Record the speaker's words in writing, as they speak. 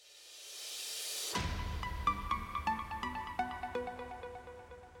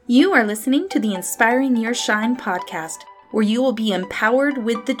You are listening to the Inspiring Your Shine podcast, where you will be empowered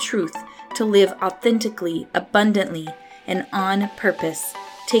with the truth to live authentically, abundantly, and on purpose,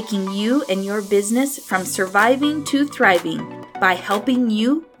 taking you and your business from surviving to thriving by helping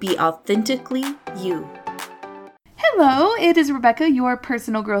you be authentically you. Hello, it is Rebecca, your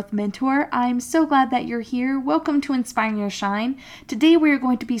personal growth mentor. I'm so glad that you're here. Welcome to Inspiring Your Shine. Today we are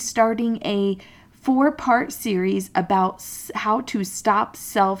going to be starting a 4-part series about how to stop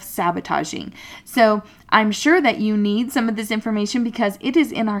self-sabotaging. So I'm sure that you need some of this information because it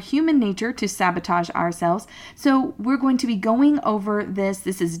is in our human nature to sabotage ourselves. So we're going to be going over this.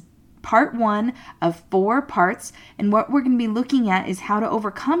 This is part 1 of 4 parts, and what we're going to be looking at is how to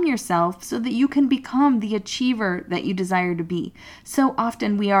overcome yourself so that you can become the achiever that you desire to be. So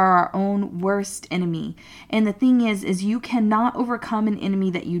often we are our own worst enemy, and the thing is you cannot overcome an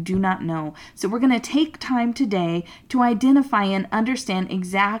enemy that you do not know. So we're going to take time today to identify and understand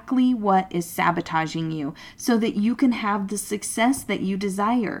exactly what is sabotaging you so that you can have the success that you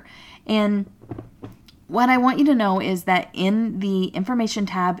desire. And what I want you to know is that in the information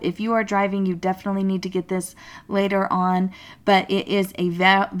tab, if you are driving, you definitely need to get this later on, but it is a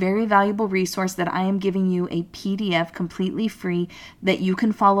very valuable resource that I am giving you a PDF completely free that you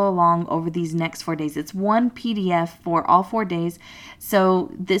can follow along over these next 4 days. It's one PDF for all 4 days. So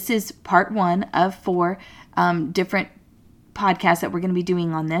this is part 1 of 4 different podcasts that we're going to be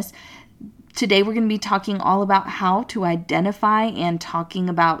doing on this. Today, we're going to be talking all about how to identify and talking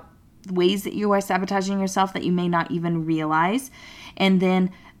about ways that you are sabotaging yourself that you may not even realize. And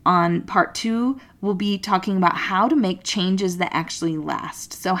then on part 2, we'll be talking about how to make changes that actually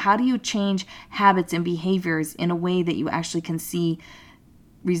last. So how do you change habits and behaviors in a way that you actually can see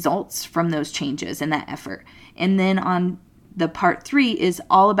results from those changes and that effort? And then on the part 3 is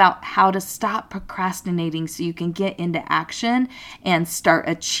all about how to stop procrastinating so you can get into action and start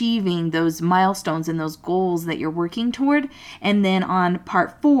achieving those milestones and those goals that you're working toward. And then on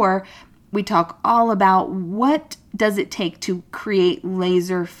part 4, we talk all about what does it take to create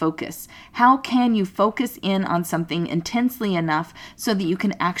laser focus. How can you focus in on something intensely enough so that you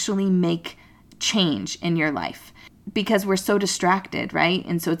can actually make change in your life? Because we're so distracted, right?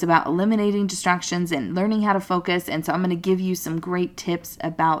 And so it's about eliminating distractions and learning how to focus. And so I'm going to give you some great tips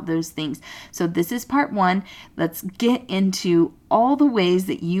about those things. So this is part 1. Let's get into all the ways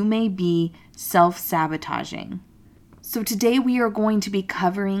that you may be self-sabotaging. So today we are going to be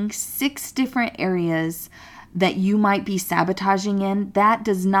covering 6 different areas that you might be sabotaging in. That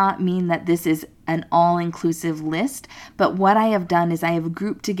does not mean that this is an all-inclusive list, but what I have done is I have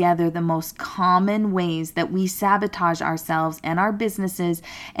grouped together the most common ways that we sabotage ourselves and our businesses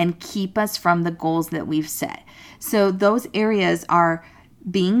and keep us from the goals that we've set. So those areas are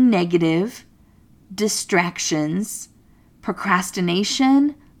being negative, distractions,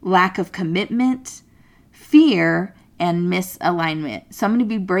 procrastination, lack of commitment, fear, and misalignment. So I'm going to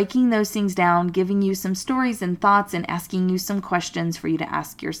be breaking those things down, giving you some stories and thoughts, and asking you some questions for you to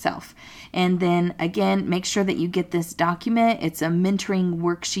ask yourself. And then again, make sure that you get this document. It's a mentoring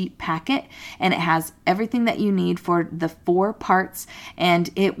worksheet packet, and it has everything that you need for the 4 parts,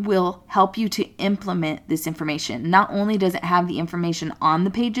 and it will help you to implement this information. Not only does it have the information on the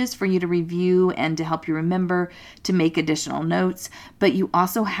pages for you to review and to help you remember to make additional notes, but you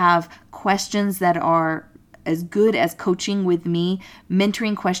also have questions that are as good as coaching with me,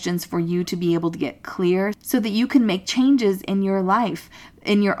 mentoring questions for you to be able to get clear so that you can make changes in your life,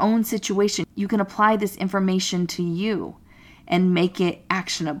 in your own situation. You can apply this information to you and make it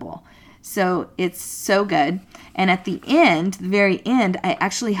actionable. So it's so good. And at the end, the very end, I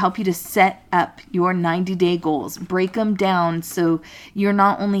actually help you to set up your 90-day goals, break them down so you're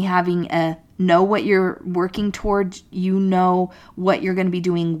not only having know what you're working towards, you know what you're going to be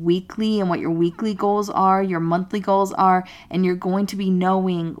doing weekly and what your weekly goals are, your monthly goals are, and you're going to be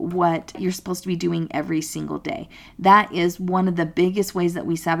knowing what you're supposed to be doing every single day. That is one of the biggest ways that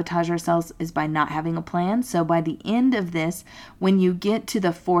we sabotage ourselves, is by not having a plan. So by the end of this, when you get to the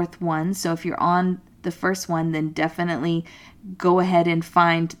 4th one, so if you're on the first one, then definitely go ahead and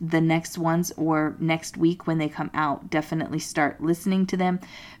find the next ones, or next week when they come out, definitely start listening to them.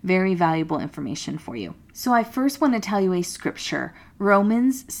 Very valuable information for you. So I first want to tell you a scripture.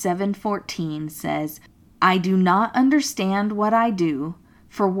 Romans 7:14 says, "I do not understand what I do,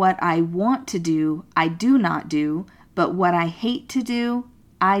 for what I want to do, I do not do, but what I hate to do,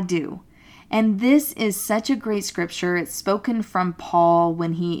 I do." And this is such a great scripture. It's spoken from Paul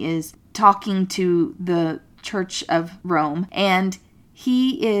when he is talking to the Church of Rome, and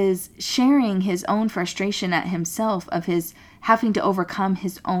he is sharing his own frustration at himself of his having to overcome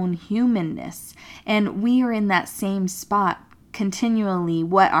his own humanness. And we are in that same spot continually.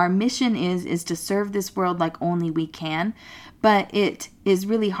 What our mission is to serve this world like only we can. But it is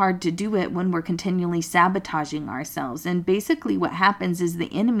really hard to do it when we're continually sabotaging ourselves. And basically what happens is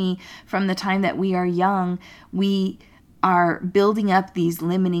the enemy, from the time that we are young, we are building up these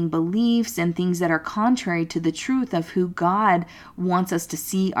limiting beliefs and things that are contrary to the truth of who God wants us to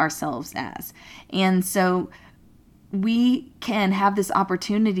see ourselves as. And so we can have this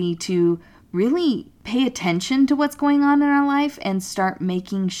opportunity to really pay attention to what's going on in our life and start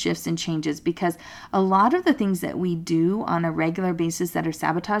making shifts and changes, because a lot of the things that we do on a regular basis that are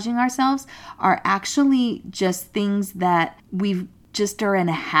sabotaging ourselves are actually just things that we just are in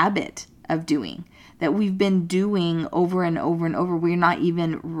a habit of doing, that we've been doing over and over and over. We're not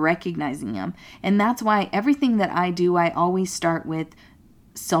even recognizing them. And that's why everything that I do, I always start with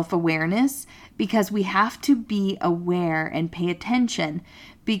self-awareness, because we have to be aware and pay attention,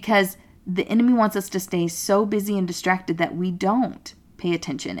 because the enemy wants us to stay so busy and distracted that we don't pay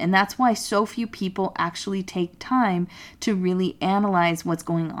attention. And that's why so few people actually take time to really analyze what's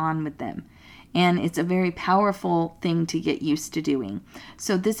going on with them. And it's a very powerful thing to get used to doing.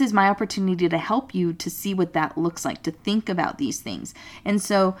 So this is my opportunity to help you to see what that looks like, to think about these things. And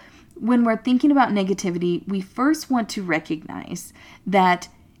so when we're thinking about negativity, we first want to recognize that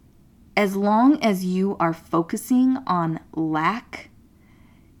as long as you are focusing on lack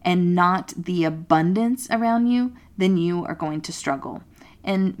and not the abundance around you, then you are going to struggle.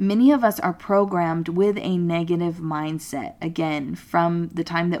 And many of us are programmed with a negative mindset. Again, from the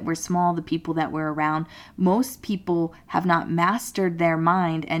time that we're small, the people that we're around, most people have not mastered their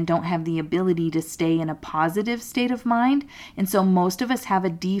mind and don't have the ability to stay in a positive state of mind. And so most of us have a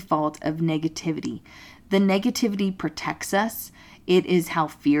default of negativity. The negativity protects us. It is how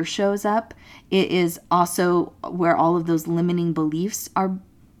fear shows up. It is also where all of those limiting beliefs are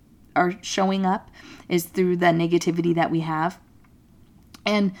showing up, is through the negativity that we have.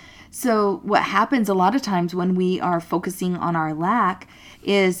 And so what happens a lot of times when we are focusing on our lack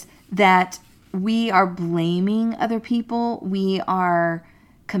is that we are blaming other people, we are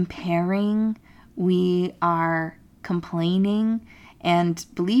comparing, we are complaining. And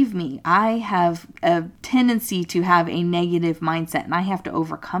believe me, I have a tendency to have a negative mindset, and I have to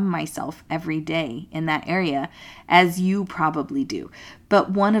overcome myself every day in that area, as you probably do. But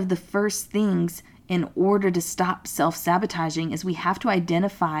one of the first things in order to stop self-sabotaging is we have to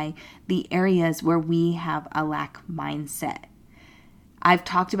identify the areas where we have a lack mindset. I've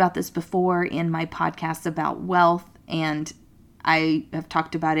talked about this before in my podcast about wealth, and I have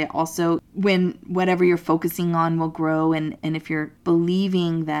talked about it also when whatever you're focusing on will grow. And if you're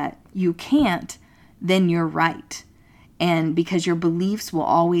believing that you can't, then you're right. And because your beliefs will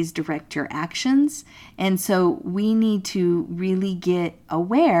always direct your actions. And so we need to really get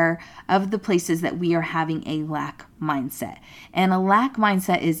aware of the places that we are having a lack mindset. And a lack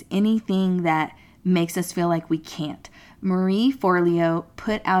mindset is anything that makes us feel like we can't. Marie Forleo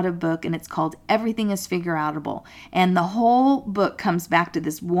put out a book, and it's called Everything is Figureoutable. And the whole book comes back to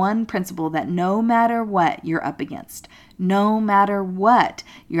this one principle, that no matter what you're up against,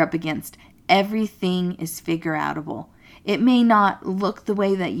 everything is figureoutable. It may not look the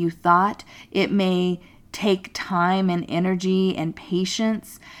way that you thought. It may take time and energy and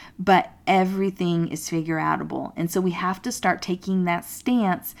patience, but everything is figureoutable. And so we have to start taking that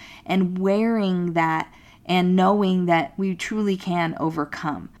stance and wearing that and knowing that we truly can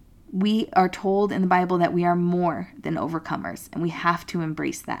overcome. We are told in the Bible that we are more than overcomers, and we have to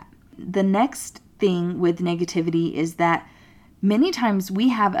embrace that. The next thing with negativity is that many times we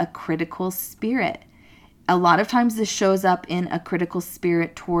have a critical spirit. A lot of times this shows up in a critical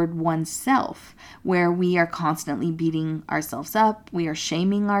spirit toward oneself, where we are constantly beating ourselves up, we are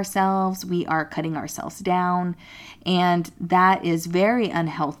shaming ourselves, we are cutting ourselves down, and that is very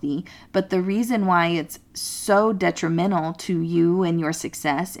unhealthy. But the reason why it's so detrimental to you and your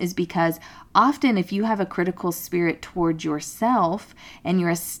success is because often if you have a critical spirit toward yourself and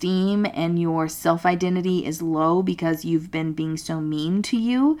your esteem and your self-identity is low because you've been being so mean to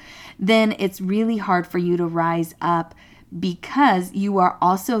you, then it's really hard for you to rise up, because you are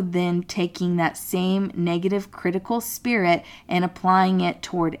also then taking that same negative critical spirit and applying it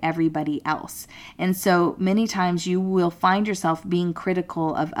toward everybody else. And so many times you will find yourself being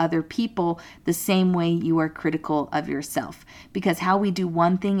critical of other people the same way you are critical of yourself, because how we do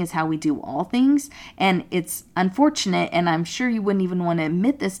one thing is how we do all things. And it's unfortunate, and I'm sure you wouldn't even want to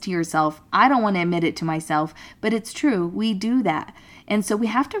admit this to yourself. I don't want to admit it to myself, but it's true. We do that. And so we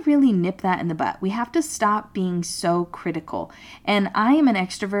have to really nip that in the butt. We have to stop being so critical. And I am an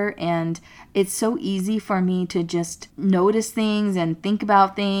extrovert, and it's so easy for me to just notice things and think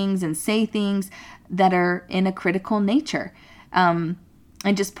about things and say things that are in a critical nature. and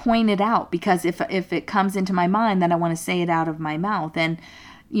just point it out, because if it comes into my mind, then I want to say it out of my mouth. And,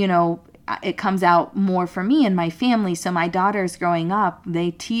 it comes out more for me and my family. So my daughters growing up,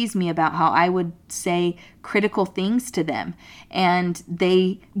 they tease me about how I would say critical things to them. And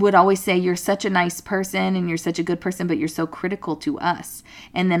they would always say, you're such a nice person and you're such a good person, but you're so critical to us.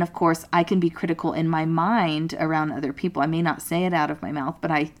 And then, of course, I can be critical in my mind around other people. I may not say it out of my mouth,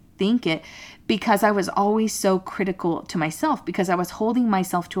 but I think it, because I was always so critical to myself, because I was holding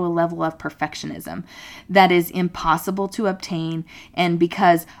myself to a level of perfectionism that is impossible to obtain. And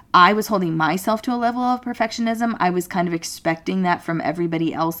because I was holding myself to a level of perfectionism, I was kind of expecting that from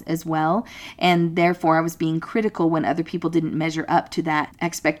everybody else as well. And therefore, I was being critical when other people didn't measure up to that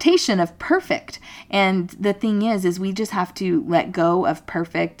expectation of perfect. And the thing is we just have to let go of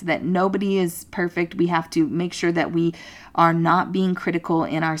perfect, that nobody is perfect. We have to make sure that we are not being critical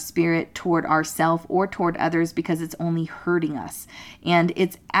in our spirit toward ourselves or toward others, because it's only hurting us. And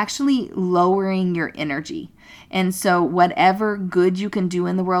it's actually lowering your energy. And so whatever good you can do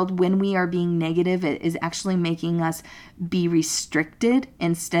in the world, when we are being negative, it is actually making us be restricted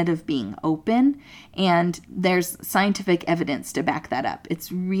instead of being open. And there's scientific evidence to back that up.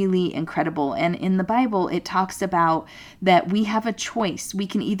 It's really incredible. And in the Bible, it talks about that we have a choice. We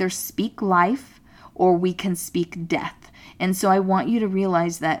can either speak life or we can speak death. And so I want you to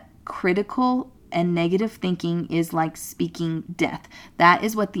realize that critical and negative thinking is like speaking death. That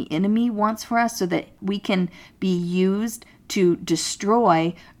is what the enemy wants for us, so that we can be used to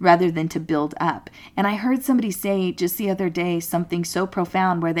destroy rather than to build up. And I heard somebody say just the other day something so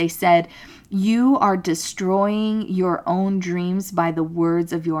profound, where they said, you are destroying your own dreams by the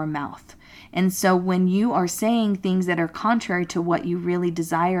words of your mouth. And so when you are saying things that are contrary to what you really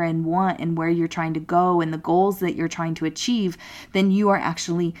desire and want, and where you're trying to go and the goals that you're trying to achieve, then you are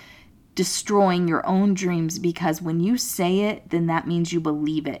actually destroying your own dreams, because when you say it, then that means you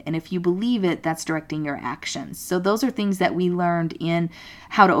believe it. And if you believe it, that's directing your actions. So those are things that we learned in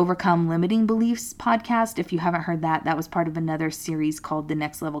How to Overcome Limiting Beliefs podcast. If you haven't heard that, that was part of another series called the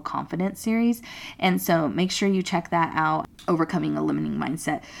Next Level Confidence series. And so make sure you check that out, Overcoming a Limiting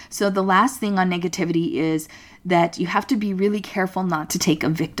Mindset. So the last thing on negativity is that you have to be really careful not to take a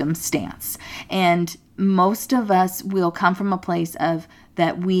victim stance. And most of us will come from a place of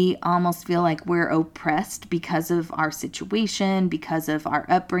that we almost feel like we're oppressed because of our situation, because of our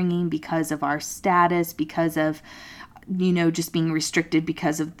upbringing, because of our status, because of, just being restricted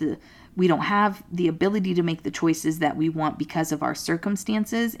because of we don't have the ability to make the choices that we want because of our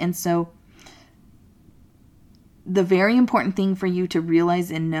circumstances. And so the very important thing for you to realize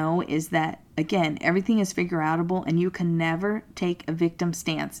and know is that, again, everything is figure-outable, and you can never take a victim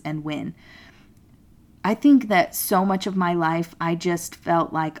stance and win. I think that so much of my life, I just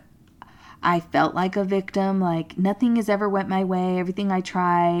felt like a victim, like nothing has ever went my way. Everything I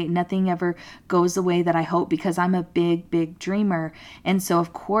try, nothing ever goes the way that I hope, because I'm a big, big dreamer. And so,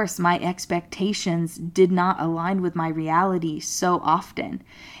 of course, my expectations did not align with my reality so often.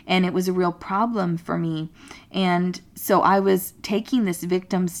 And it was a real problem for me. And so I was taking this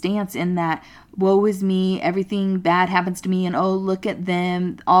victim stance in that, woe is me, everything bad happens to me, and oh, look at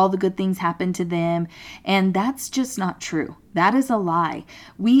them, all the good things happen to them. And that's just not true. That is a lie.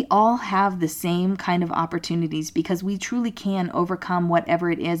 We all have the same kind of opportunities, because we truly can overcome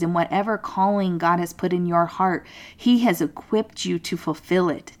whatever it is, and whatever calling God has put in your heart, He has equipped you to fulfill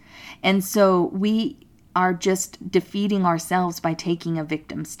it. And so we are just defeating ourselves by taking a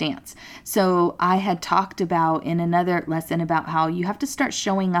victim stance. So I had talked about in another lesson about how you have to start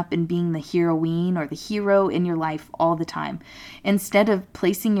showing up and being the heroine or the hero in your life all the time. Instead of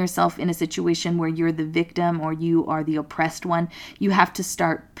placing yourself in a situation where you're the victim or you are the oppressed one, you have to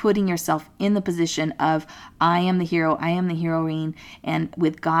start putting yourself in the position of, I am the hero, I am the heroine, and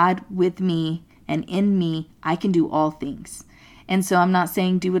with God with me and in me, I can do all things. And so I'm not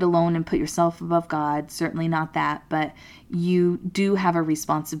saying do it alone and put yourself above God, certainly not that, but you do have a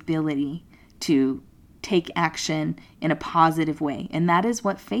responsibility to take action in a positive way. And that is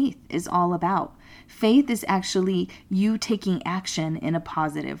what faith is all about. Faith is actually you taking action in a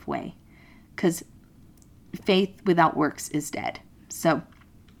positive way, because faith without works is dead. So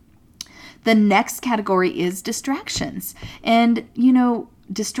the next category is distractions. And,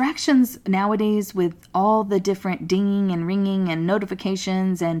 distractions nowadays, with all the different dinging and ringing and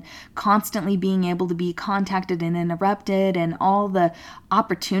notifications and constantly being able to be contacted and interrupted, and all the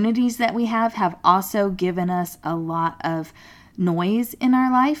opportunities that we have also given us a lot of noise in our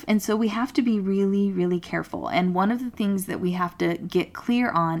life. And so we have to be really, really careful. And one of the things that we have to get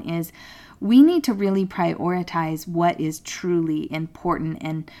clear on is we need to really prioritize what is truly important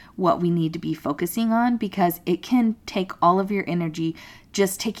and what we need to be focusing on, because it can take all of your energy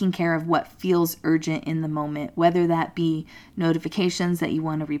just taking care of what feels urgent in the moment, whether that be notifications that you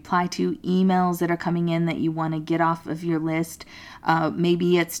want to reply to, emails that are coming in that you want to get off of your list.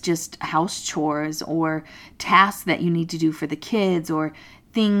 Maybe it's just house chores or tasks that you need to do for the kids, or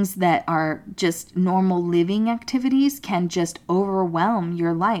things that are just normal living activities can just overwhelm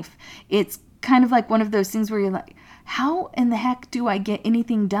your life. It's kind of like one of those things where you're like, how in the heck do I get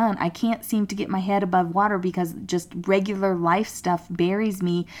anything done? I can't seem to get my head above water because just regular life stuff buries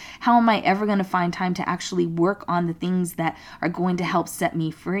me. How am I ever going to find time to actually work on the things that are going to help set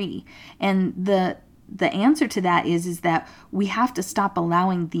me free? And the answer to that is that we have to stop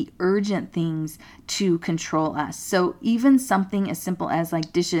allowing the urgent things to control us. So even something as simple as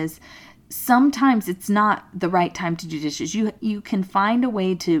like dishes, sometimes it's not the right time to do dishes. You can find a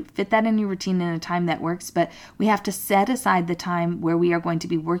way to fit that in your routine in a time that works, but we have to set aside the time where we are going to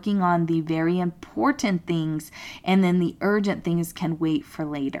be working on the very important things, and then the urgent things can wait for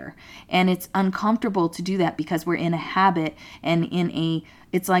later. And it's uncomfortable to do that because we're in a habit and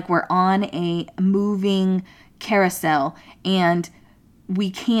it's like we're on a moving carousel and we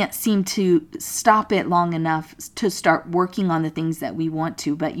can't seem to stop it long enough to start working on the things that we want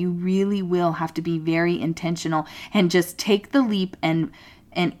to. But you really will have to be very intentional and just take the leap and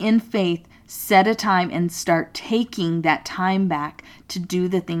in faith set a time and start taking that time back to do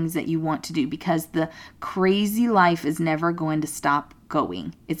the things that you want to do, because the crazy life is never going to stop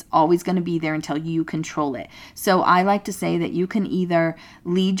going. It's always going to be there until you control it. So I like to say that you can either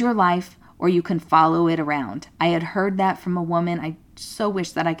lead your life or you can follow it around. I had heard that from a woman. I so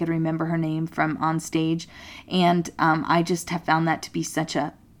wish that I could remember her name from on stage. And I just have found that to be such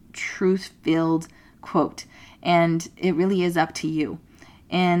a truth-filled quote. And it really is up to you.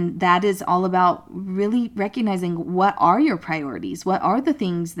 And that is all about really recognizing what are your priorities? What are the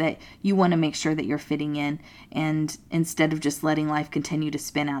things that you want to make sure that you're fitting in, and instead of just letting life continue to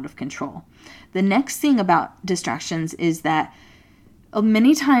spin out of control. The next thing about distractions is that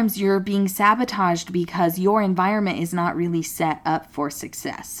many times you're being sabotaged because your environment is not really set up for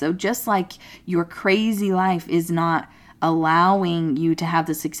success. So just like your crazy life is not allowing you to have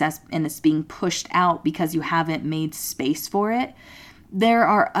the success and it's being pushed out because you haven't made space for it, there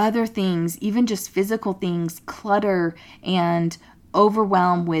are other things, even just physical things, clutter and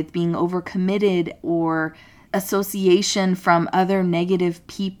overwhelm with being overcommitted or association from other negative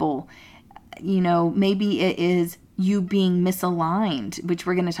people. You know, maybe it is you being misaligned, which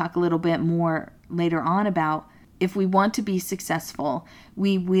we're going to talk a little bit more later on about. If we want to be successful,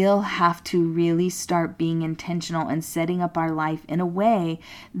 we will have to really start being intentional and setting up our life in a way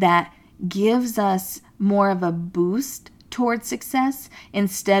that gives us more of a boost towards success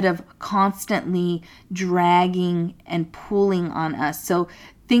instead of constantly dragging and pulling on us. So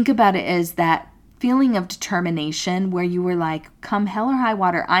think about it as that feeling of determination where you were like, come hell or high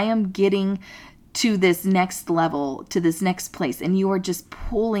water, I am getting to this next level, to this next place. And you are just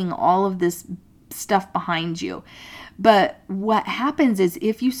pulling all of this stuff behind you. But what happens is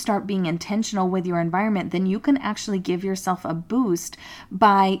if you start being intentional with your environment, then you can actually give yourself a boost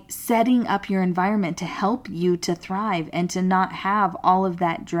by setting up your environment to help you to thrive and to not have all of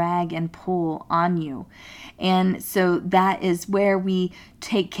that drag and pull on you. And so that is where we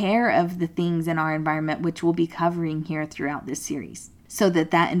take care of the things in our environment, which we'll be covering here throughout this series, so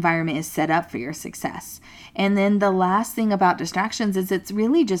that that environment is set up for your success. And then the last thing about distractions is it's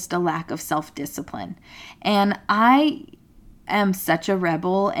really just a lack of self-discipline. And I am such a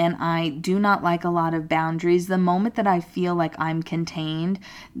rebel and I do not like a lot of boundaries. The moment that I feel like I'm contained,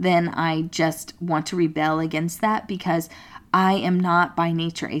 then I just want to rebel against that, because I am not by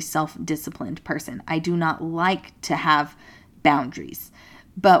nature a self-disciplined person. I do not like to have boundaries.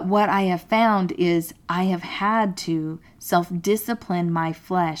 But what I have found is I have had to self-discipline my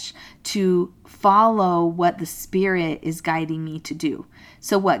flesh to follow what the Spirit is guiding me to do.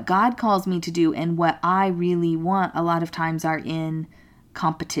 So what God calls me to do and what I really want a lot of times are in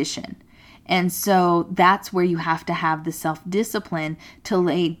competition. And so that's where you have to have the self-discipline to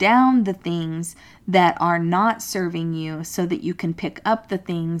lay down the things that are not serving you so that you can pick up the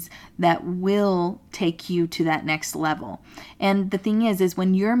things that will take you to that next level. And the thing is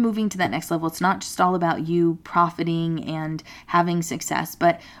when you're moving to that next level, it's not just all about you profiting and having success,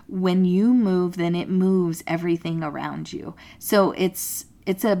 but when you move, then it moves everything around you. So it's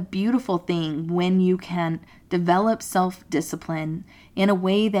a beautiful thing when you can develop self-discipline in a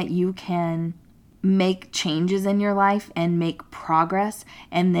way that you can make changes in your life and make progress.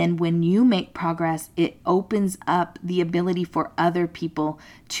 And then when you make progress, it opens up the ability for other people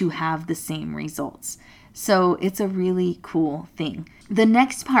to have the same results. So it's a really cool thing. The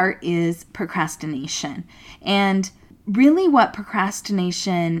next part is procrastination. And really what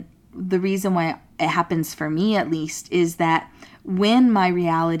procrastination, the reason why it happens for me at least, is that when my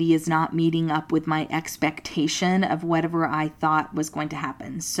reality is not meeting up with my expectation of whatever I thought was going to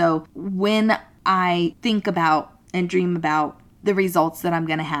happen. So when I think about and dream about the results that I'm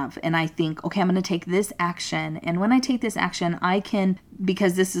going to have, and I think, okay, I'm going to take this action. And when I take this action, I can,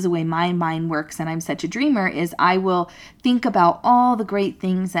 because this is the way my mind works and I'm such a dreamer, is I will think about all the great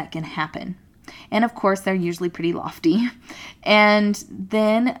things that can happen. And of course, they're usually pretty lofty. And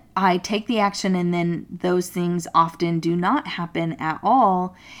then I take the action, and then those things often do not happen at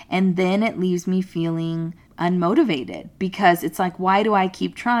all. And then it leaves me feeling unmotivated, because it's like, why do I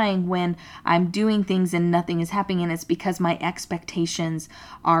keep trying when I'm doing things and nothing is happening? And it's because my expectations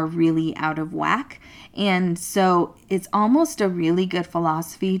are really out of whack. And so it's almost a really good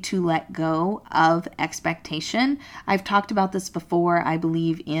philosophy to let go of expectation. I've talked about this before, I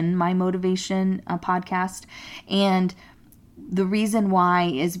believe, in my motivation podcast. And the reason why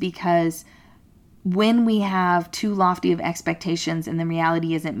is because when we have too lofty of expectations and the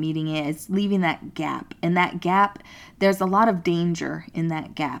reality isn't meeting it, it's leaving that gap. And that gap, there's a lot of danger in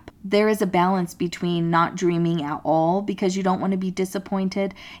that gap. There is a balance between not dreaming at all because you don't want to be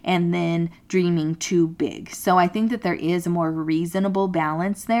disappointed, and then dreaming too big. So I think that there is a more reasonable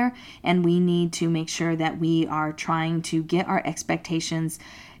balance there, and we need to make sure that we are trying to get our expectations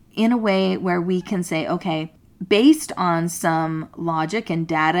in a way where we can say, okay, based on some logic and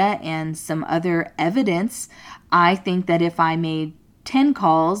data and some other evidence, I think that if I made 10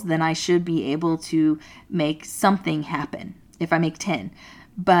 calls, then I should be able to make something happen if I make 10.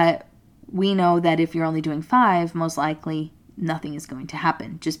 But we know that if you're only doing 5, most likely nothing is going to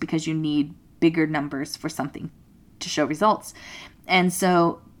happen, just because you need bigger numbers for something to show results. And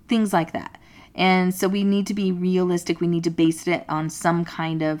so things like that. And so we need to be realistic. We need to base it on some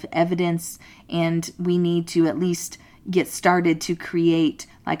kind of evidence, and we need to at least get started to create,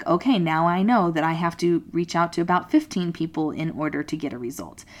 like, okay, now I know that I have to reach out to about 15 people in order to get a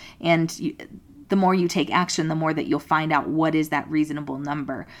result. And the more you take action, the more that you'll find out what is that reasonable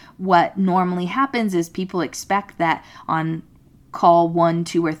number. What normally happens is people expect that on call 1,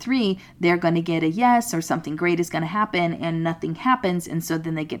 2, or 3, they're going to get a yes, or something great is going to happen, and nothing happens. And so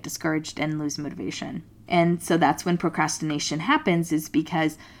then they get discouraged and lose motivation. And so that's when procrastination happens, is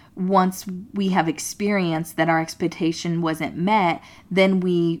because once we have experienced that our expectation wasn't met, then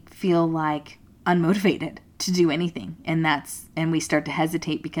we feel like unmotivated to do anything. And we start to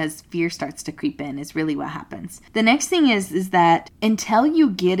hesitate because fear starts to creep in, is really what happens. The next thing is that until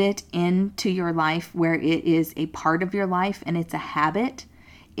you get it into your life where it is a part of your life and it's a habit,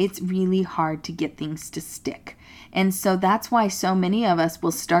 it's really hard to get things to stick. And so that's why so many of us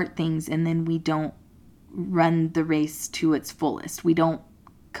will start things and then we don't run the race to its fullest. We don't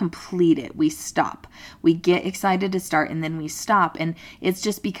complete it. We stop. We get excited to start and then we stop. And it's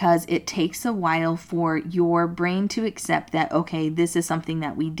just because it takes a while for your brain to accept that, okay, this is something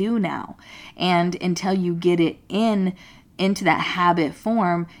that we do now. And until you get it into that habit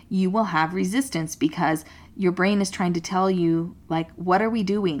form, you will have resistance because your brain is trying to tell you, like, what are we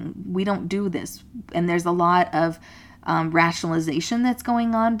doing? We don't do this. And there's a lot of rationalization that's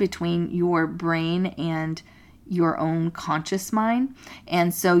going on between your brain and your own conscious mind.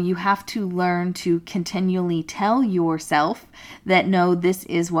 And so you have to learn to continually tell yourself that, no, this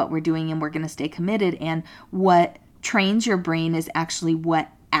is what we're doing and we're going to stay committed. And what trains your brain is actually what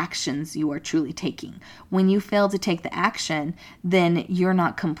actions you are truly taking. When you fail to take the action, then you're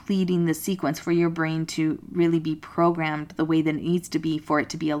not completing the sequence for your brain to really be programmed the way that it needs to be for it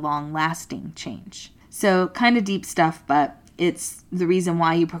to be a long-lasting change. So kind of deep stuff, but it's the reason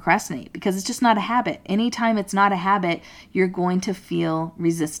why you procrastinate, because it's just not a habit. Anytime it's not a habit, you're going to feel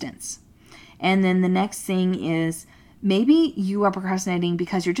resistance. And then the next thing is, maybe you are procrastinating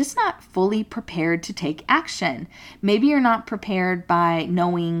because you're just not fully prepared to take action. Maybe you're not prepared by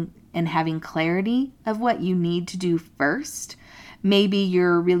knowing and having clarity of what you need to do first. Maybe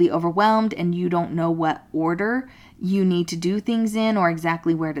you're really overwhelmed and you don't know what order you need to do things in or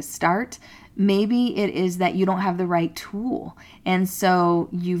exactly where to start. Maybe it is that you don't have the right tool. And so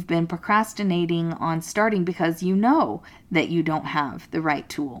you've been procrastinating on starting because you know that you don't have the right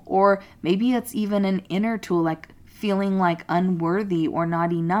tool. Or maybe it's even an inner tool like feeling like unworthy or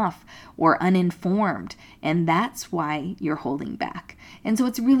not enough or uninformed. And that's why you're holding back. And so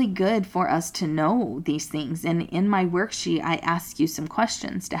it's really good for us to know these things. And in my worksheet, I ask you some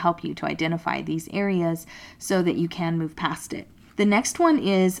questions to help you to identify these areas so that you can move past it. The next one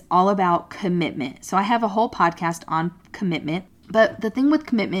is all about commitment. So I have a whole podcast on commitment. But the thing with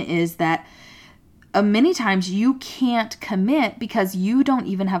commitment is that many times you can't commit because you don't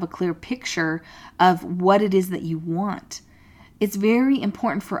even have a clear picture of what it is that you want. It's very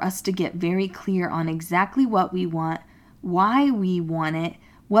important for us to get very clear on exactly what we want, why we want it,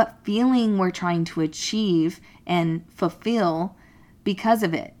 what feeling we're trying to achieve and fulfill because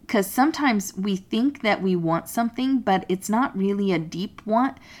of it. Because sometimes we think that we want something, but it's not really a deep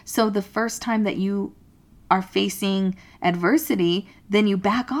want. So the first time that you are facing adversity, then you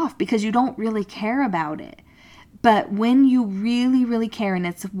back off because you don't really care about it. But when you really, really care and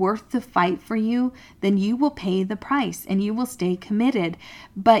it's worth the fight for you, then you will pay the price and you will stay committed.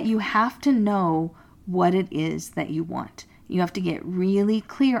 But you have to know what it is that you want. You have to get really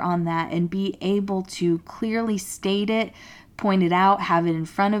clear on that and be able to clearly state it, point it out, have it in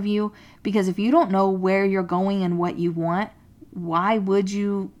front of you. Because if you don't know where you're going and what you want, why would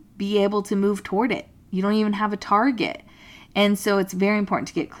you be able to move toward it? You don't even have a target. And so it's very important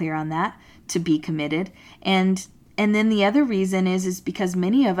to get clear on that, to be committed. And then the other reason is because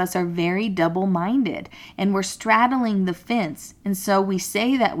many of us are very double-minded and we're straddling the fence. And so we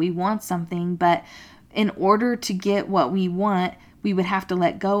say that we want something, but in order to get what we want, we would have to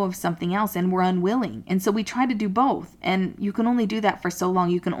let go of something else, and we're unwilling. And so we try to do both. And you can only do that for so long.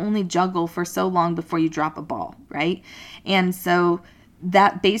 You can only juggle for so long before you drop a ball, right? And so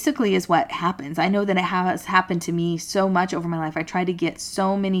that basically is what happens. I know that it has happened to me so much over my life. I try to get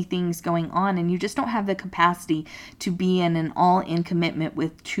so many things going on, and you just don't have the capacity to be in an all-in commitment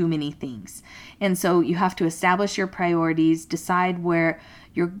with too many things. And so you have to establish your priorities, decide what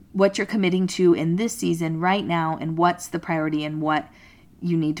you're committing to in this season right now, and what's the priority and what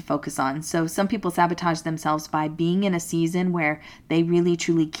you need to focus on. So some people sabotage themselves by being in a season where they really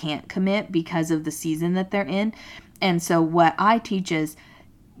truly can't commit because of the season that they're in. And so what I teach is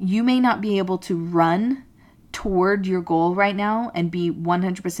you may not be able to run toward your goal right now and be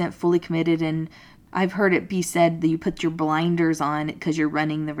 100% fully committed. And I've heard it be said that you put your blinders on because you're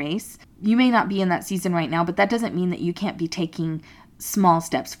running the race. You may not be in that season right now, but that doesn't mean that you can't be taking small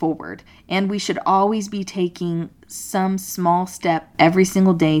steps forward. And we should always be taking some small step every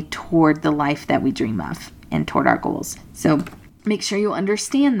single day toward the life that we dream of and toward our goals. So make sure you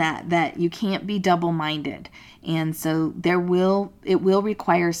understand that you can't be double-minded. And so it will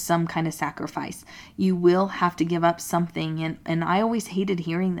require some kind of sacrifice. You will have to give up something. And I always hated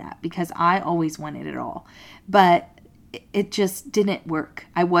hearing that because I always wanted it all. But it just didn't work.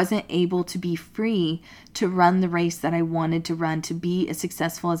 I wasn't able to be free to run the race that I wanted to run, to be as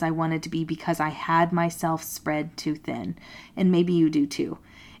successful as I wanted to be, because I had myself spread too thin. And maybe you do too.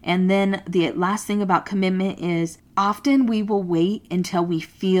 And then the last thing about commitment is often we will wait until we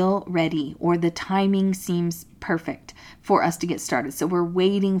feel ready or the timing seems perfect for us to get started. So we're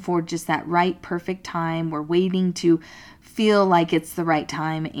waiting for just that right, perfect time. We're waiting to feel like it's the right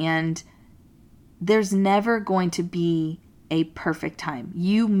time. And there's never going to be a perfect time.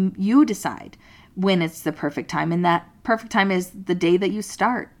 You decide when it's the perfect time. And that perfect time is the day that you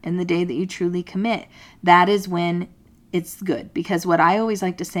start and the day that you truly commit. That is when it's good. Because what I always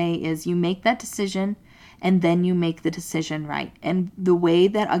like to say is you make that decision and then you make the decision right. And the way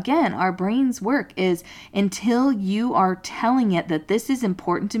that, again, our brains work is until you are telling it that this is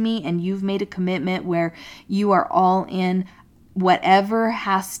important to me and you've made a commitment where you are all in, whatever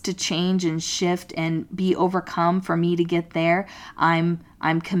has to change and shift and be overcome for me to get there, I'm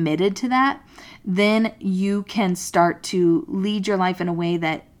committed to that, then you can start to lead your life in a way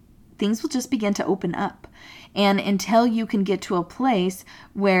that things will just begin to open up. And until you can get to a place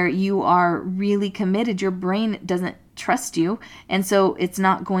where you are really committed, your brain doesn't trust you. And so it's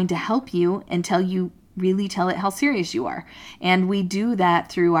not going to help you until you really tell it how serious you are. And we do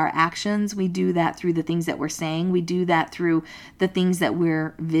that through our actions. We do that through the things that we're saying. We do that through the things that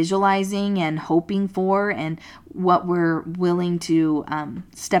we're visualizing and hoping for and what we're willing to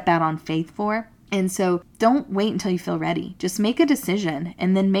step out on faith for. And so don't wait until you feel ready. Just make a decision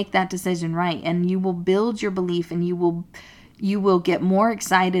and then make that decision right. And you will build your belief and you will get more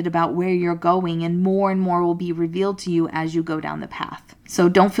excited about where you're going, and more will be revealed to you as you go down the path. So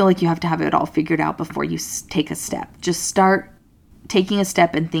don't feel like you have to have it all figured out before you take a step. Just start taking a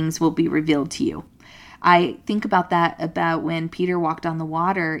step and things will be revealed to you. I think about when Peter walked on the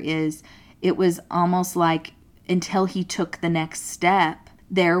water, it was almost like until he took the next step,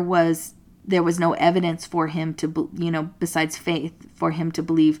 there was there was no evidence for him to, besides faith, for him to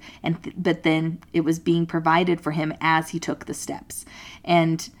believe. But then it was being provided for him as he took the steps.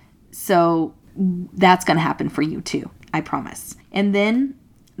 And so that's going to happen for you too, I promise. And then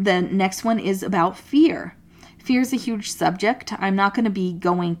the next one is about fear. Fear is a huge subject. I'm not going to be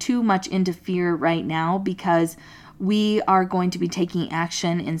going too much into fear right now because we are going to be taking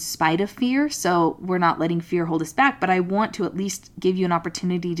action in spite of fear. So we're not letting fear hold us back, but I want to at least give you an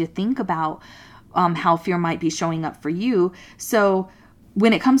opportunity to think about how fear might be showing up for you. So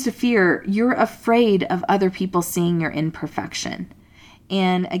when it comes to fear, you're afraid of other people seeing your imperfection.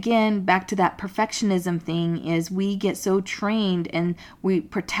 And again, back to that perfectionism thing is we get so trained and we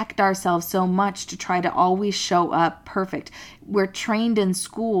protect ourselves so much to try to always show up perfect. We're trained in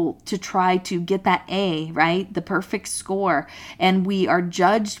school to try to get that A, right? The perfect score. And we are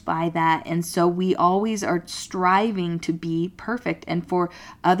judged by that. And so we always are striving to be perfect and for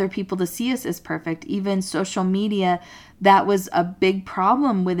other people to see us as perfect. Even social media, that was a big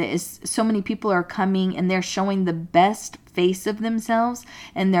problem with it, is so many people are coming and they're showing the best face of themselves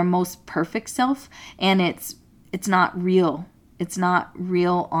and their most perfect self, and it's not real. It's not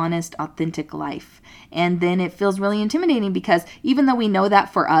real, honest, authentic life. And then it feels really intimidating because even though we know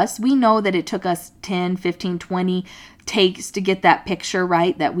that for us, we know that it took us 10, 15, 20 takes to get that picture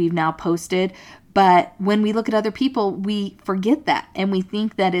right that we've now posted. But when we look at other people, we forget that and we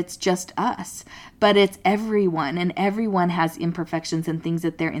think that it's just us. But it's everyone, and everyone has imperfections and things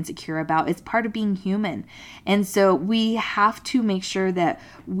that they're insecure about. It's part of being human. And so we have to make sure that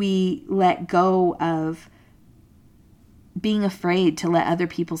we let go of being afraid to let other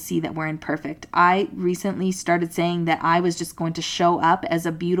people see that we're imperfect. I recently started saying that I was just going to show up as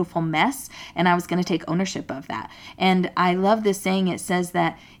a beautiful mess and I was going to take ownership of that. And I love this saying. It says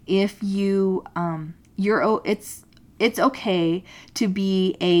that if you, it's okay to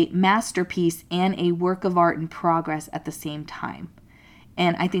be a masterpiece and a work of art in progress at the same time.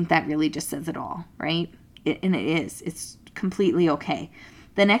 And I think that really just says it all, right? And it is. It's completely okay.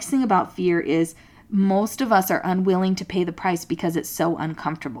 The next thing about fear is most of us are unwilling to pay the price because it's so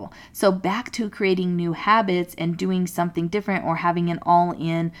uncomfortable. So back to creating new habits and doing something different or having an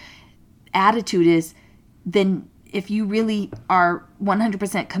all-in attitude is, then if you really are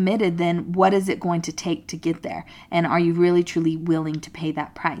 100% committed, then what is it going to take to get there? And are you really truly willing to pay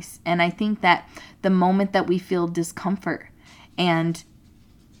that price? And I think that the moment that we feel discomfort and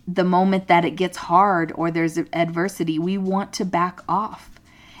the moment that it gets hard or there's adversity, we want to back off.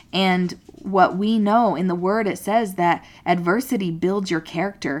 And what we know in the Word, it says that adversity builds your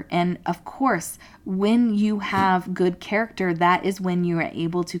character. And of course, when you have good character, that is when you are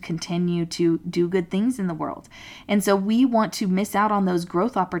able to continue to do good things in the world. And so we want to miss out on those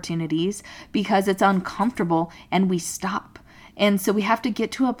growth opportunities because it's uncomfortable and we stop. And so we have to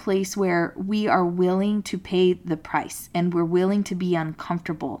get to a place where we are willing to pay the price and we're willing to be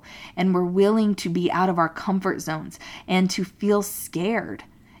uncomfortable and we're willing to be out of our comfort zones and to feel scared.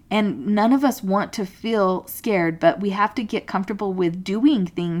 And none of us want to feel scared, but we have to get comfortable with doing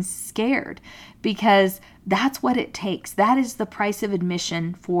things scared because that's what it takes. That is the price of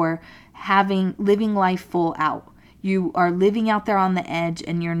admission for living life full out. You are living out there on the edge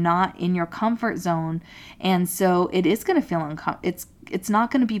and you're not in your comfort zone. And so it is going to feel uncomfortable. It's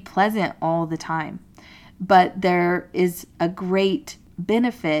not going to be pleasant all the time, but there is a great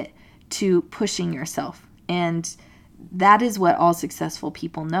benefit to pushing yourself. And that is what all successful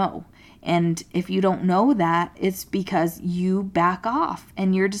people know. And if you don't know that, it's because you back off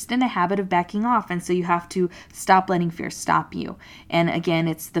and you're just in a habit of backing off. And so you have to stop letting fear stop you. And again,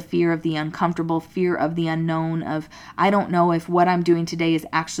 it's the fear of the uncomfortable, fear of the unknown, of I don't know if what I'm doing today is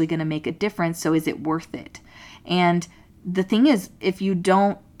actually going to make a difference. So is it worth it? And the thing is, if you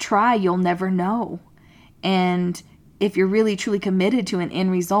don't try, you'll never know. And if you're really truly committed to an end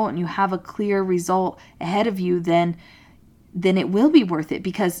result and you have a clear result ahead of you, then it will be worth it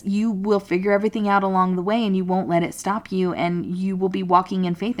because you will figure everything out along the way and you won't let it stop you and you will be walking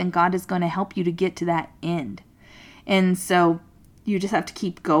in faith and God is going to help you to get to that end. And so you just have to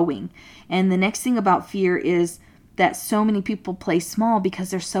keep going. And the next thing about fear is that so many people play small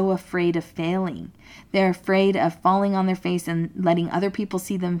because they're so afraid of failing. They're afraid of falling on their face and letting other people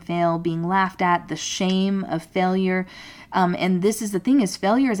see them fail, being laughed at, the shame of failure. And this is the thing, is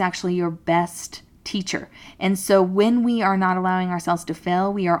failure is actually your best teacher. And so when we are not allowing ourselves to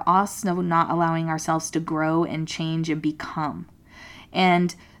fail, we are also not allowing ourselves to grow and change and become.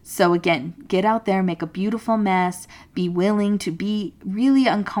 And so again, get out there, make a beautiful mess, be willing to be really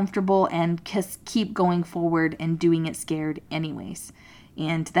uncomfortable and just keep going forward and doing it scared anyways.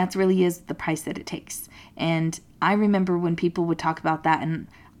 And that really is the price that it takes. And I remember when people would talk about that and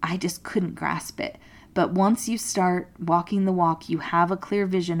I just couldn't grasp it. But once you start walking the walk, you have a clear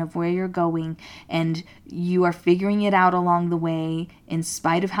vision of where you're going, and you are figuring it out along the way. In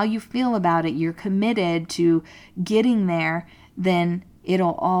spite of how you feel about it, you're committed to getting there, then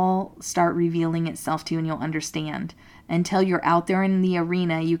it'll all start revealing itself to you and you'll understand. Until you're out there in the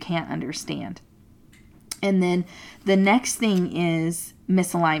arena, you can't understand. And then the next thing is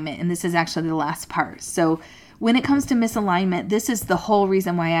misalignment. And this is actually the last part. So when it comes to misalignment, this is the whole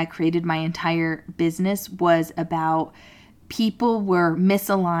reason why I created my entire business, was about people were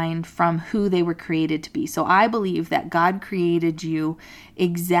misaligned from who they were created to be. So I believe that God created you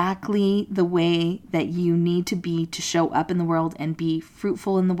exactly the way that you need to be to show up in the world and be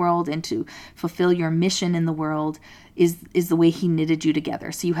fruitful in the world and to fulfill your mission in the world is the way he knitted you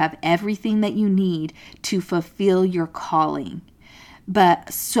together. So you have everything that you need to fulfill your calling.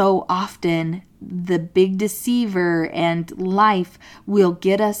 But so often the big deceiver and life will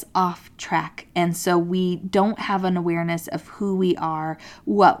get us off track. And so we don't have an awareness of who we are,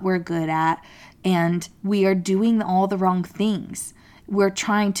 what we're good at, and we are doing all the wrong things. We're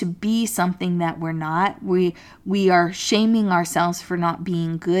trying to be something that we're not. We are shaming ourselves for not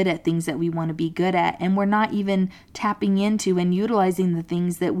being good at things that we want to be good at. And we're not even tapping into and utilizing the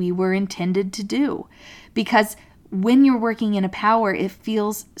things that we were intended to do. Because when you're working in a power, it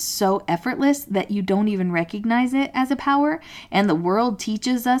feels so effortless that you don't even recognize it as a power. And the world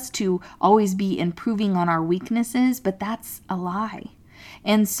teaches us to always be improving on our weaknesses, but that's a lie.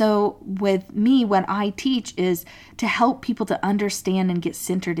 And so with me, what I teach is to help people to understand and get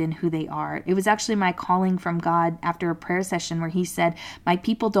centered in who they are. It was actually my calling from God after a prayer session where he said, my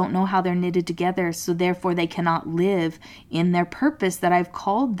people don't know how they're knitted together, so therefore they cannot live in their purpose that I've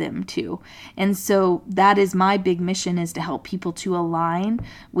called them to. And so that is my big mission, is to help people to align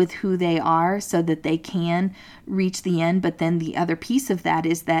with who they are so that they can reach the end. But then the other piece of that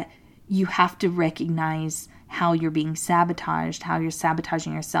is that you have to recognize how you're being sabotaged, how you're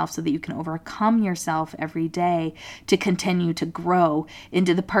sabotaging yourself so that you can overcome yourself every day to continue to grow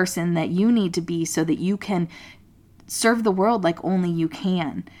into the person that you need to be so that you can serve the world like only you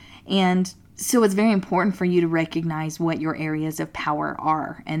can. And so it's very important for you to recognize what your areas of power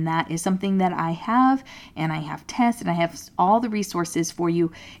are. And that is something that I have, and I have tests, and I have all the resources for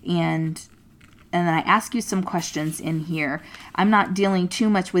you. And then I ask you some questions in here. I'm not dealing too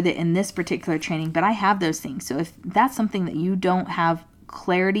much with it in this particular training, but I have those things. So if that's something that you don't have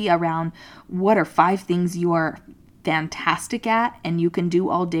clarity around, what are 5 things you are fantastic at and you can do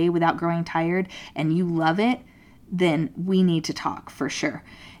all day without growing tired and you love it, then we need to talk for sure.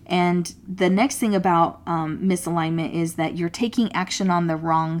 And the next thing about misalignment is that you're taking action on the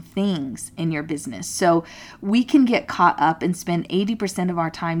wrong things in your business. So we can get caught up and spend 80% of our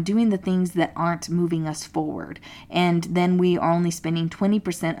time doing the things that aren't moving us forward. And then we are only spending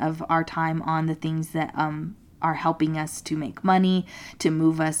 20% of our time on the things that are helping us to make money, to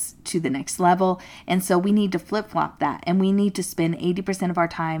move us to the next level. And so we need to flip-flop that. And we need to spend 80% of our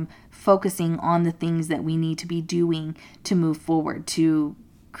time focusing on the things that we need to be doing to move forward, to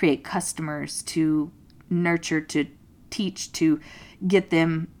create customers, to nurture, to teach, to get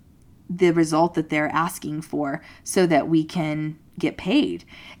them the result that they're asking for so that we can get paid.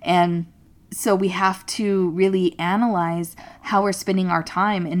 And so we have to really analyze how we're spending our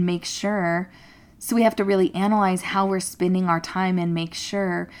time and make sure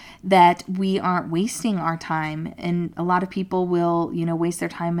that we aren't wasting our time. And a lot of people will, waste their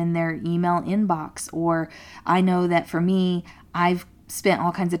time in their email inbox. Or I know that for me, I've spent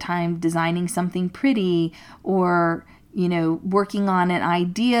all kinds of time designing something pretty or, working on an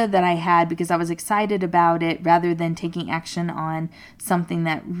idea that I had because I was excited about it rather than taking action on something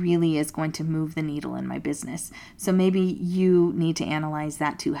that really is going to move the needle in my business. So maybe you need to analyze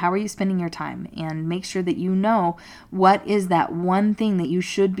that too. How are you spending your time? And make sure that you know what is that one thing that you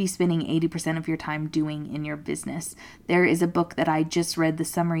should be spending 80% of your time doing in your business. There is a book that I just read the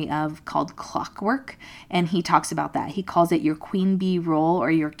summary of called Clockwork, and he talks about that. He calls it your Queen Bee role or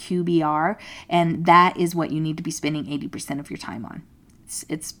your QBR, and that is what you need to be spending 80% of your time on.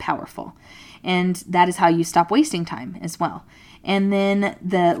 It's powerful. And that is how you stop wasting time as well. And then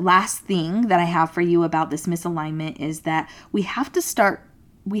the last thing that I have for you about this misalignment is that we have to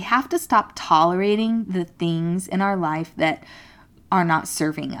stop tolerating the things in our life that are not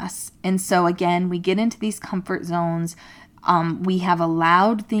serving us. And so again, we get into these comfort zones. We have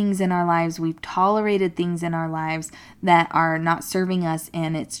allowed things in our lives. We've tolerated things in our lives that are not serving us,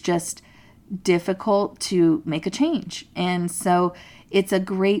 and it's just difficult to make a change. And so it's a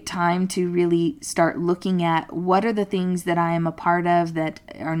great time to really start looking at what are the things that I am a part of that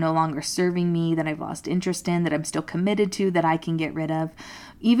are no longer serving me, that I've lost interest in, that I'm still committed to, that I can get rid of.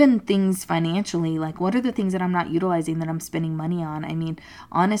 Even things financially, like what are the things that I'm not utilizing that I'm spending money on? I mean,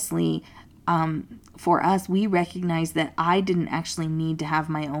 honestly, for us, we recognize that I didn't actually need to have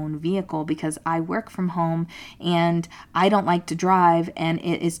my own vehicle because I work from home and I don't like to drive, and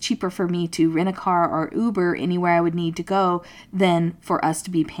it is cheaper for me to rent a car or Uber anywhere I would need to go than for us to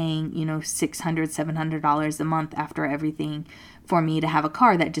be paying, $600, $700 a month after everything for me to have a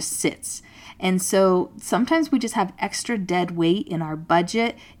car that just sits. And so sometimes we just have extra dead weight in our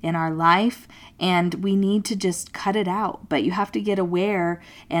budget, in our life, and we need to just cut it out. But you have to get aware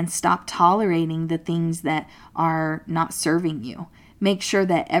and stop tolerating the things that are not serving you. Make sure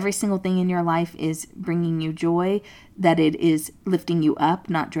that every single thing in your life is bringing you joy, that it is lifting you up,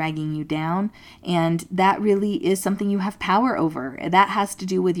 not dragging you down. And that really is something you have power over. That has to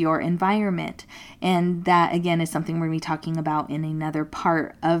do with your environment. And that, again, is something we're going to be talking about in another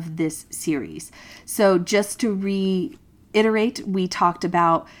part of this series. So just to reiterate, we talked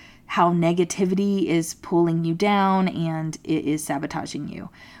about how negativity is pulling you down and it is sabotaging you.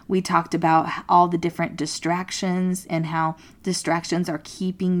 We talked about all the different distractions and how distractions are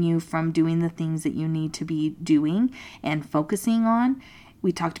keeping you from doing the things that you need to be doing and focusing on.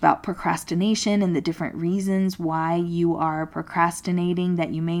 We talked about procrastination and the different reasons why you are procrastinating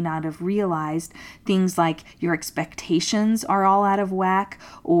that you may not have realized. Things like your expectations are all out of whack,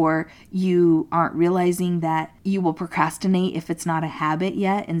 or you aren't realizing that you will procrastinate if it's not a habit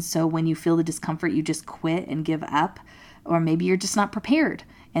yet. And so when you feel the discomfort, you just quit and give up. Or maybe you're just not prepared,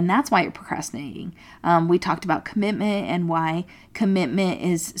 and that's why you're procrastinating. We talked about commitment and why commitment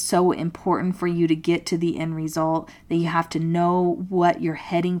is so important for you to get to the end result, that you have to know what you're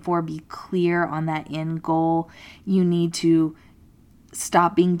heading for, be clear on that end goal. You need to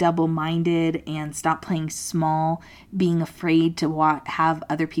stop being double-minded and stop playing small, being afraid to have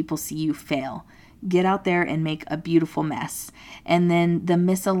other people see you fail. Get out there and make a beautiful mess. And then the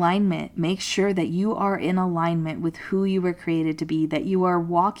misalignment, make sure that you are in alignment with who you were created to be, that you are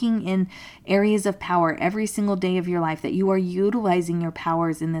walking in areas of power every single day of your life, that you are utilizing your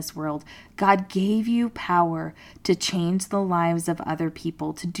powers in this world. God gave you power to change the lives of other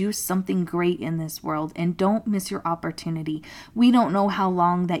people, to do something great in this world, and don't miss your opportunity. We don't know how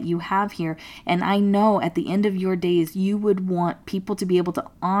long that you have here, and I know at the end of your days, you would want people to be able to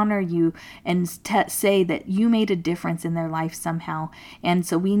honor you and say that you made a difference in their life somehow. And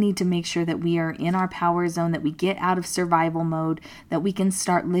so we need to make sure that we are in our power zone, that we get out of survival mode, that we can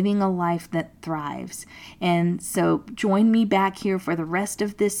start living a life that thrives. And so join me back here for the rest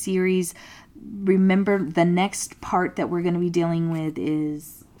of this series. Remember, the next part that we're going to be dealing with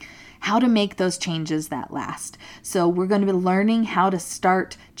is how to make those changes that last. So we're going to be learning how to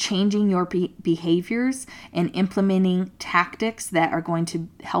start changing your behaviors and implementing tactics that are going to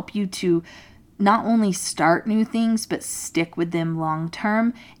help you to not only start new things, but stick with them long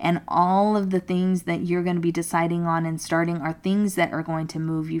term. And all of the things that you're going to be deciding on and starting are things that are going to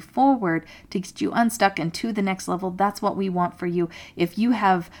move you forward, to get you unstuck and to the next level. That's what we want for you. If you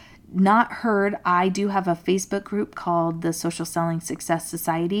have not heard, I do have a Facebook group called the Social Selling Success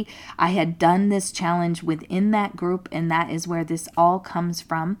Society. I had done this challenge within that group, and that is where this all comes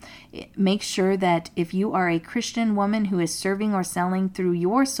from. Make sure that if you are a Christian woman who is serving or selling through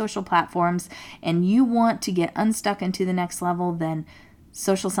your social platforms and you want to get unstuck into the next level, then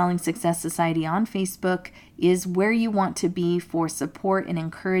Social Selling Success Society on Facebook is where you want to be for support and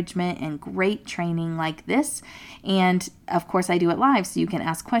encouragement and great training like this. And of course, I do it live, so you can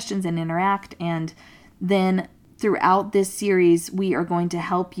ask questions and interact. And then throughout this series, we are going to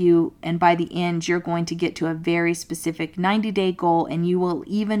help you. And by the end, you're going to get to a very specific 90-day goal, and you will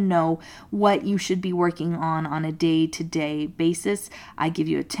even know what you should be working on a day-to-day basis. I give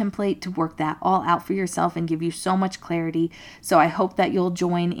you a template to work that all out for yourself and give you so much clarity. So I hope that you'll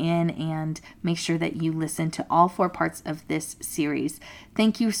join in and make sure that you listen to all 4 parts of this series.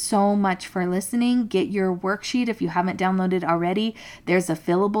 Thank you so much for listening. Get your worksheet if you haven't downloaded already. There's a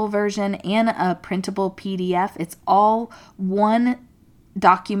fillable version and a printable PDF. It's all one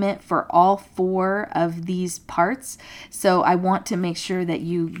document for all 4 of these parts. So I want to make sure that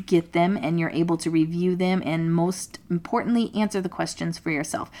you get them and you're able to review them, and most importantly, answer the questions for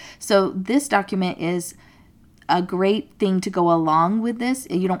yourself. So this document is a great thing to go along with this.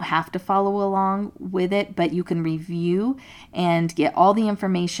 You don't have to follow along with it, but you can review and get all the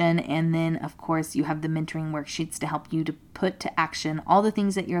information. And then, of course, you have the mentoring worksheets to help you to put to action all the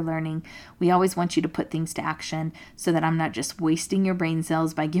things that you're learning. We always want you to put things to action so that I'm not just wasting your brain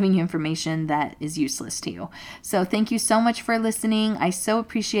cells by giving you information that is useless to you. So thank you so much for listening. I so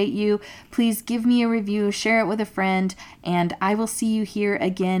appreciate you. Please give me a review, share it with a friend, and I will see you here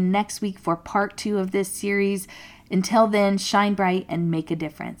again next week for part 2 of this series. Until then, shine bright and make a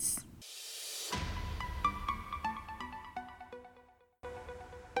difference.